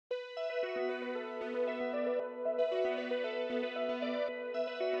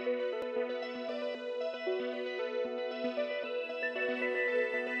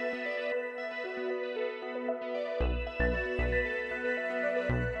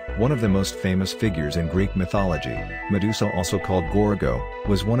One of the most famous figures in Greek mythology, Medusa, also called Gorgo,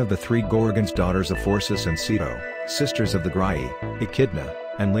 was one of the three Gorgons, daughters of Phorcys and Ceto, sisters of the Grai, Echidna,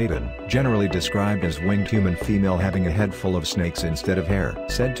 and Ladon, generally described as winged human female having a head full of snakes instead of hair.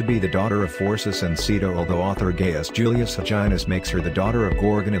 Said to be the daughter of Phorcys and Ceto, although author Gaius Julius Hyginus makes her the daughter of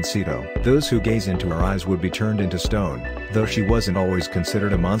Gorgon and Ceto. Those who gaze into her eyes would be turned into stone. Though she wasn't always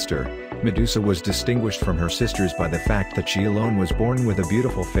considered a monster, Medusa was distinguished from her sisters by the fact that she alone was born with a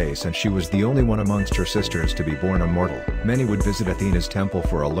beautiful face, and she was the only one amongst her sisters to be born immortal. Many would visit Athena's temple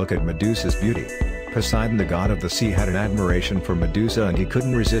for a look at Medusa's beauty. Poseidon, the god of the sea, had an admiration for Medusa, and he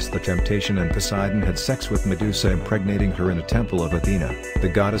couldn't resist the temptation, and Poseidon had sex with Medusa, impregnating her in a temple of Athena. The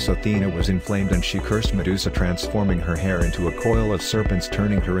goddess Athena was inflamed and she cursed Medusa, transforming her hair into a coil of serpents,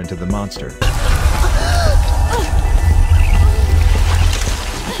 turning her into the monster.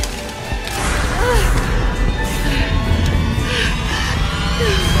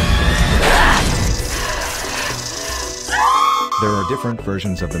 There are different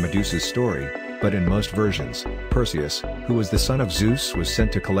versions of the Medusa's story, but in most versions, Perseus, who was the son of Zeus, was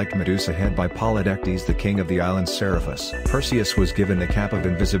sent to collect Medusa's head by Polydectes, the king of the island Seriphus. Perseus was given the cap of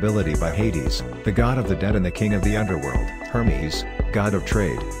invisibility by Hades, the god of the dead and the king of the underworld. Hermes, god of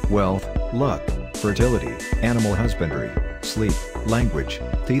trade, wealth, luck, fertility, animal husbandry, sleep, language,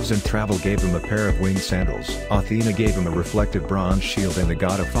 thieves and travel, gave him a pair of winged sandals. Athena gave him a reflective bronze shield, and the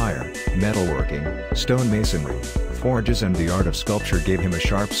god of fire, metalworking, stone masonry, forges and the art of sculpture gave him a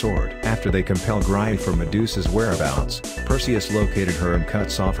sharp sword. After they compelled Grai for Medusa's whereabouts, Perseus located her and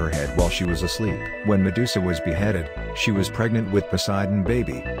cuts off her head while she was asleep. When Medusa was beheaded, she was pregnant with Poseidon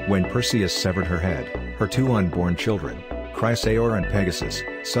baby. When Perseus severed her head, her two unborn children, Chrysaor and Pegasus,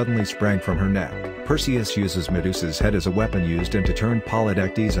 suddenly sprang from her neck. Perseus uses Medusa's head as a weapon used to turn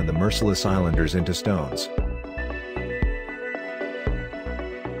Polydectes and the merciless islanders into stones.